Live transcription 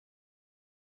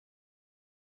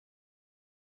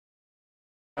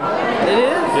It is?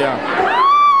 Yeah.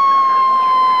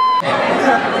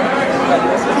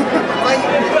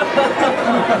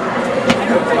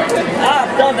 Ah,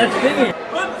 stop that singing.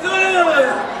 What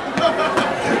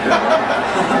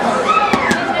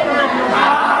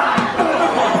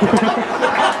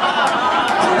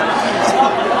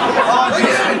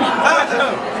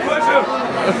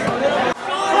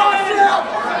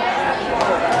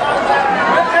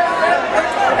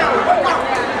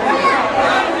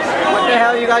the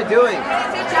hell are you guys doing?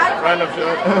 Random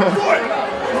shit.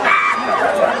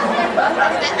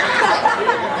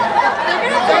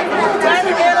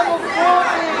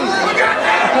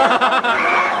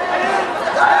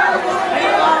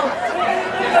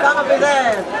 Stop his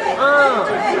ass!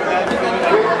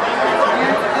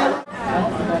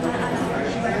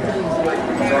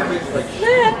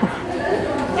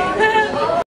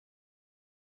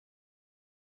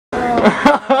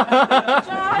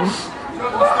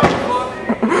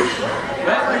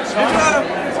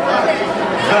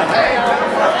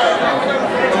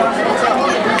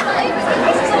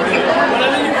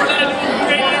 Whatever you plan to do,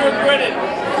 greatly regret it.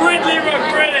 Greatly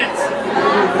regret it.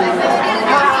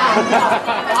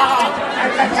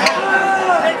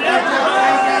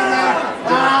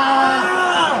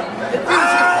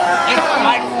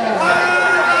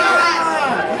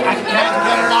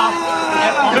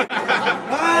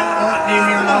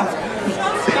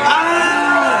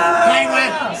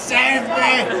 Penguin, save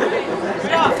me!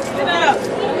 Stop! Stop!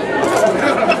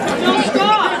 Don't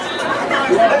stop!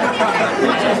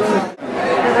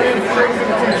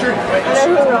 I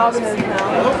know who Robin is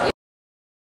now.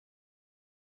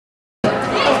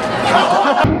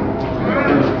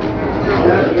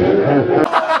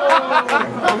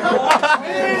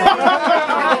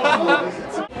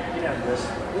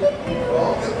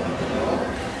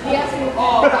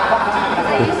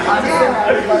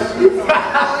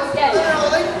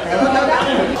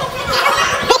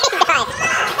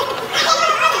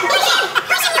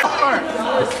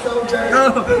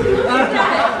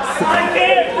 I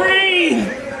can't breathe!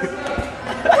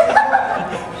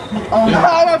 Oh,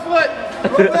 my foot!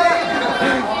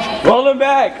 Roll him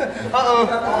back! Uh-oh,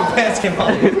 the pants came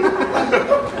off.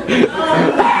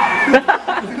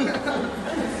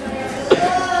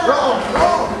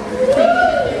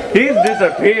 He's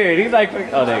disappeared. He's like,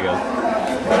 oh, there you go.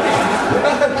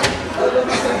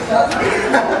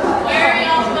 Where are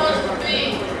y'all supposed to be?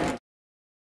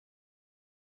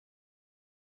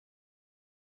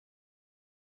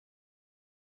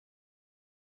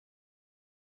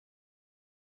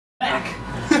 Back.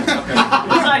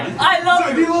 He's like, I love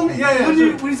you. Do you love me? Yeah,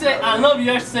 yeah. When you say I love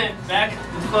you, I say back the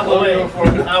fuck away.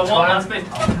 I want my space.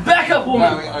 Back up, woman.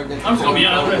 I'm just gonna be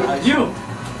honest with you.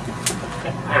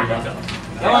 There you go.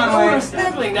 Come on, Wayne. Wayne.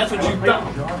 Sniffling, that's what you've done.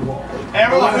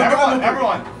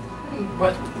 Everyone.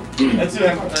 What? Let's do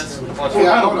that. Let's watch.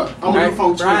 Yeah, hold up. I'm gonna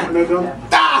phone check when they're done.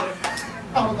 Now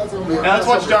let's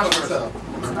watch Josh first.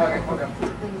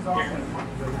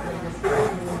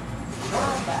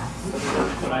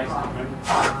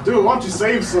 Dude, why don't you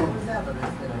save some?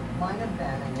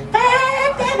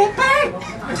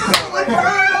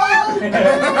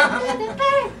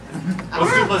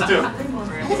 Let's do. I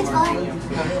think it's fine.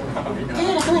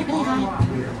 Dude, I feel like really high.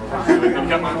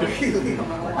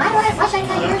 Why should I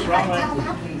cut yours?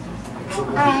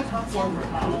 Alright.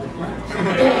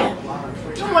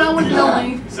 I want to know,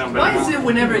 Wayne, why is it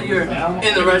whenever you're in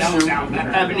the restroom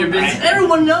having your business,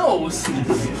 everyone knows?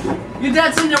 Your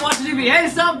dad's sitting there watching TV. Hey,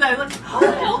 stop that! Like, how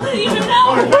the hell did he even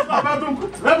know?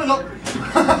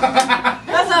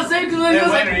 That's not safe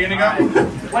because Wayne, are you gonna go?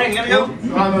 Wayne, you gonna go?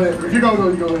 If you're gonna go,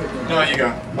 you go ahead. No, you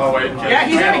go. Oh wait. Yeah,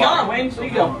 he's gonna be gone, Wayne, so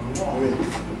you go.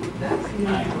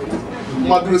 I'm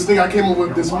about to do this thing I came up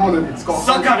with this morning. It's called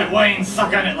Suck on it, Wayne.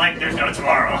 Suck on it like there's no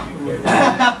tomorrow.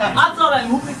 I saw that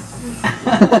movie.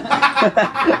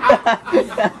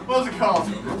 What's it called?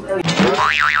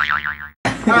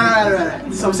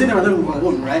 Alright. So I'm sitting there in my living room with my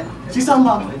woman, right? She's talking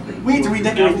about, we need to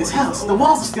redecorate this house. The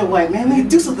walls are still white, man. We need to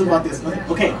do something about this.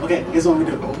 Okay, here's what we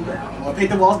do. We're gonna paint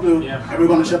the walls blue, and we're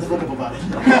gonna shut the fuck up about it.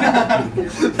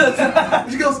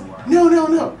 She goes, no.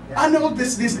 I know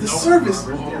this the service.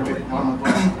 That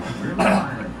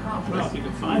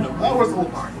was the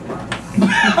whole part.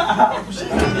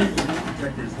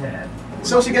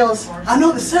 So she goes, I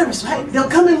know the service, right? They'll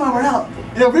come in while we're out,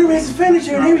 and they'll rearrange the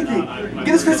furniture and everything.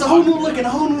 Get us fits a whole new look and a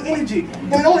whole new energy,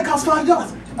 and it only costs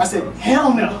 $5. I said,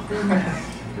 hell no.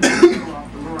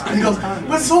 And he goes,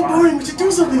 but it's so boring, we should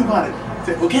do something about it. I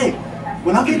said, okay,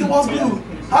 when I paint the walls blue,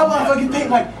 how about if I can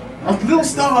paint like a little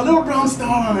star, a little brown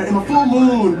star, and a full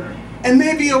moon, and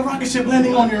maybe a rocket ship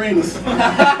landing on Uranus.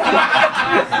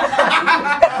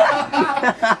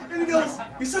 And he goes,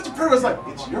 pretty much like,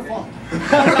 it's your fault.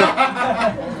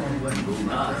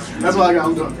 That's why I got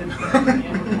him done.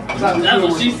 That's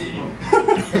what she said.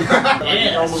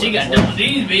 Yeah, she got double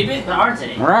D's, baby. The art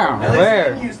today. Wow,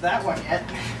 where? Use that one yet.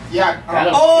 Yeah.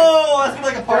 Oh, that's gonna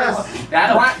be like a part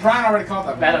of Brian already caught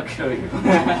that. That'll kill you.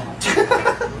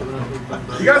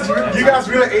 You guys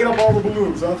really ate up all the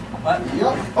balloons, huh? What?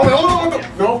 Yep. Oh,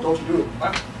 no, don't you do it.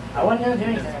 I wasn't gonna do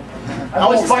anything. I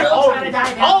will fight still all trying to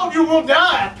die down. all of you will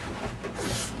die.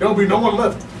 There'll be no one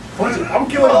left. I'm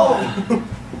killing all.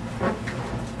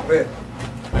 Wait.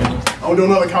 I'll do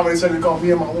another comedy segment called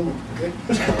Me and My Woman, okay?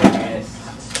 Yes.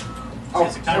 Oh,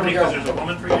 Is it because there's a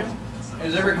woman for you?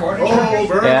 Is it recording? oh,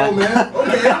 Virgo, Yeah. man.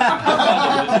 Okay.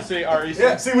 Did you say REC?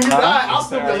 Yeah, see, when you die, I'll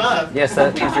still be alive. Yes,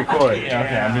 that means record. Yeah,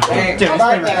 okay, I'm just Hey, Dude, it's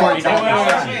been recording all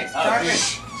Sorry.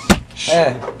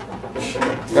 Yeah.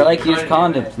 They're like used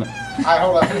condoms. Alright,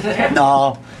 hold on.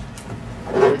 No.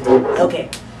 Okay,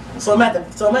 so I'm at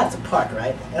the park,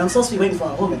 right? And I'm supposed to be waiting for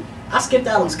a woman. I skipped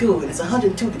out of school and it's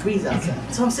 102 degrees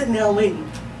outside. So I'm sitting there waiting.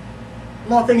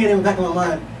 I'm all thinking in the back of my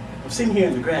mind, I'm sitting here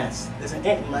in the grass. There's an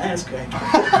ant in my ass crack.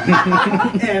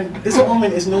 And this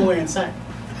woman is nowhere in sight.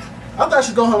 I thought I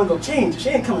should go home and go change. If she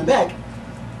ain't coming back,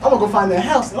 I'm gonna go find that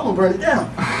house and I'm gonna burn it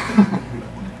down.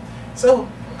 So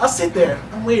I sit there,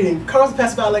 I'm waiting. Cars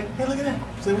pass by like, hey, look at that.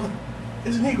 I say, well,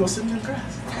 there's a Negro sitting in the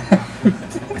grass.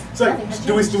 So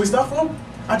do we stop for him?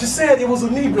 I just said it was a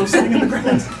Negro sitting in the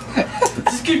grass.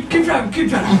 Just keep driving, keep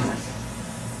driving.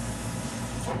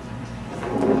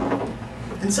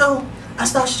 And so I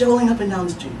start strolling up and down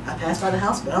the street. I pass by the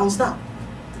house, but I don't stop.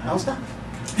 I don't stop.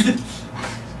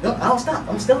 No, I don't stop.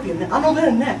 I'm stealthy. I'm no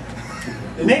better than that.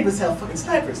 The neighbors have fucking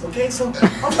snipers, okay? So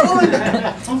I'm strolling.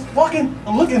 I'm walking.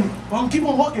 I'm looking. Well, I'm keep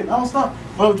on walking. I don't stop.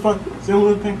 Oh, it's fun. Say one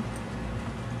little thing.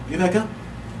 Get back up.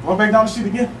 Walk back down the street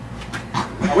again.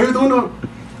 I wave at the window.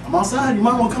 I'm outside. You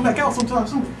might want to come back out sometime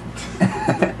soon.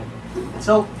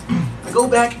 So I go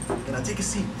back and I take a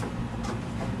seat.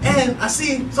 And I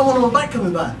see someone on a bike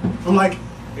coming by. I'm like,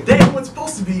 if they ain't what's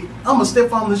supposed to be, I'm gonna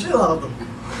step on the shit out of them.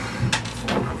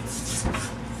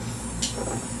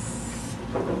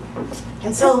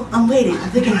 And so I'm waiting, I'm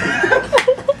thinking,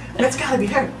 that's gotta be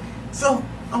her. So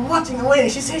I'm watching and waiting.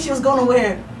 She said she was gonna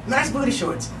wear nice booty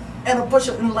shorts and a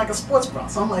push-up in like a sports bra.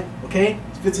 So I'm like, okay,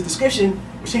 fits the description,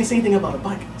 but she ain't saying anything about a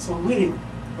bike. So I'm waiting.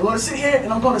 I'm gonna sit here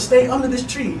and I'm gonna stay under this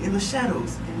tree in the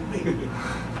shadows and wait.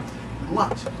 And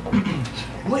watch.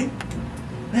 And wait.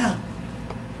 Now,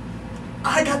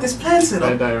 I got this plan set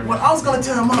up. Well, I was gonna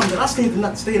tell her mom that I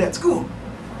stayed at school,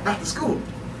 after school.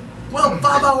 Well,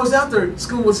 5 hours after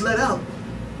school was let out,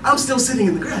 I'm still sitting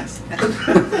in the grass.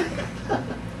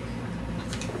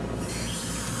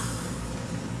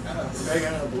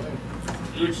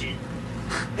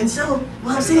 And so,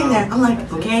 while I'm sitting there, I'm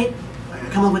like, okay, I gotta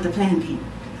come up with a plan B.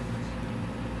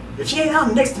 If she ain't out in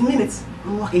the next 2 minutes,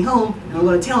 I'm walking home and I'm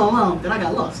gonna tell my mom that I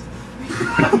got lost.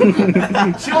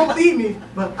 She won't believe me,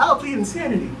 but I'll plead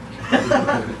insanity.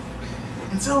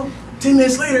 And so, 10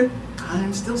 minutes later,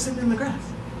 I'm still sitting in the grass.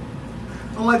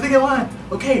 I'm like thinking, why?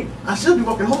 Okay, I should be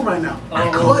walking home right now.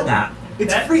 But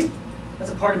it's free. That's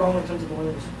a party ball when it comes to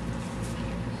balloons.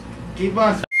 Keep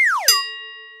on.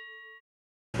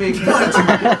 I'll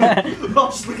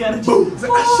just look at it. Boom. It's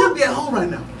like, I should be at home right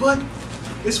now, but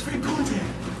it's free poontang.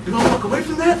 Do I walk away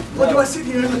from that, or do I sit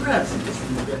here in the grass?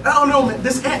 I don't know, man.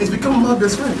 This ant is becoming my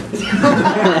best friend.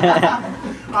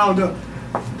 I don't know.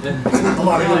 I'm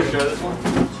out of here.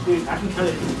 Dude, I can cut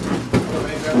it.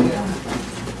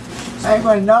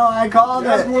 Everybody know I called it.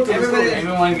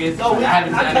 Everyone gets. Oh, I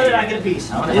haven't done it. I get a piece.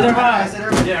 Neither have I. I said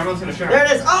everybody. Yeah, everyone's gonna share. There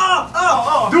it is.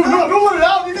 Oh. Dude, no, don't let it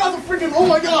out. You guys are freaking, oh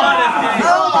my god.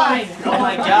 Oh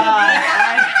my god.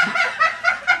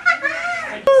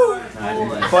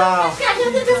 Wow.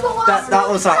 That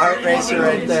was a heart racer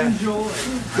right there.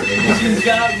 She's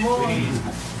got more.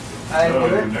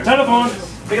 Telephone.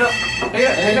 Pick it up. Pick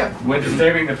it up. When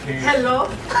disturbing the peace. Hello.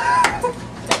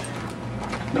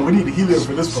 No, we need the helium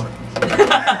for this part.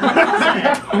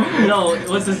 No,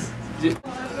 what's this?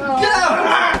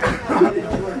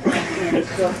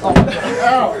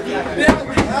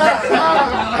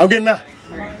 I'm getting that.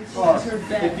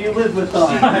 If you live with a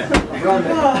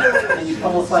brother and you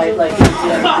come fight like I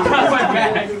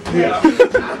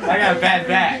got a bad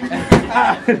back.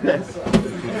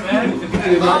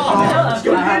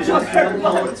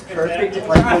 it's perfect. It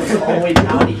like goes all the way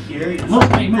down to here.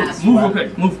 Move real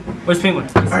quick. Move. Where's Penguin?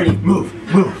 Alrighty, move.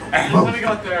 Let me go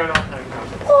up there and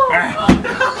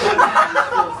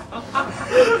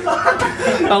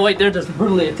Oh wait, they're just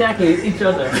brutally attacking each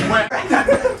other. Why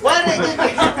did they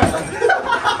get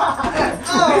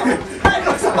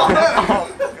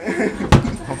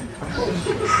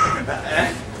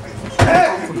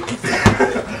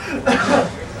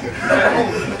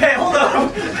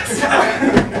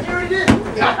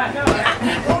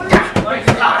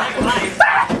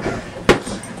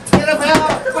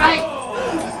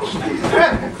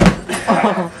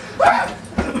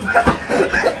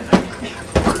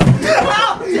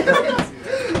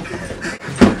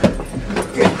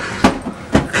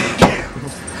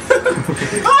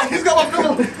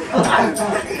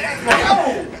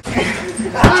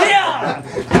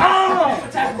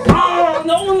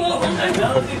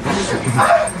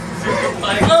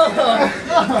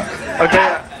Okay,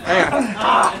 hang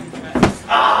on.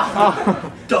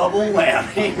 Double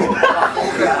whammy.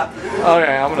 Oh, crap.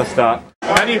 Okay, I'm gonna stop.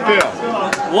 How do you feel?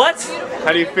 What?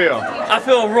 How do you feel? I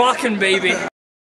feel rockin', baby.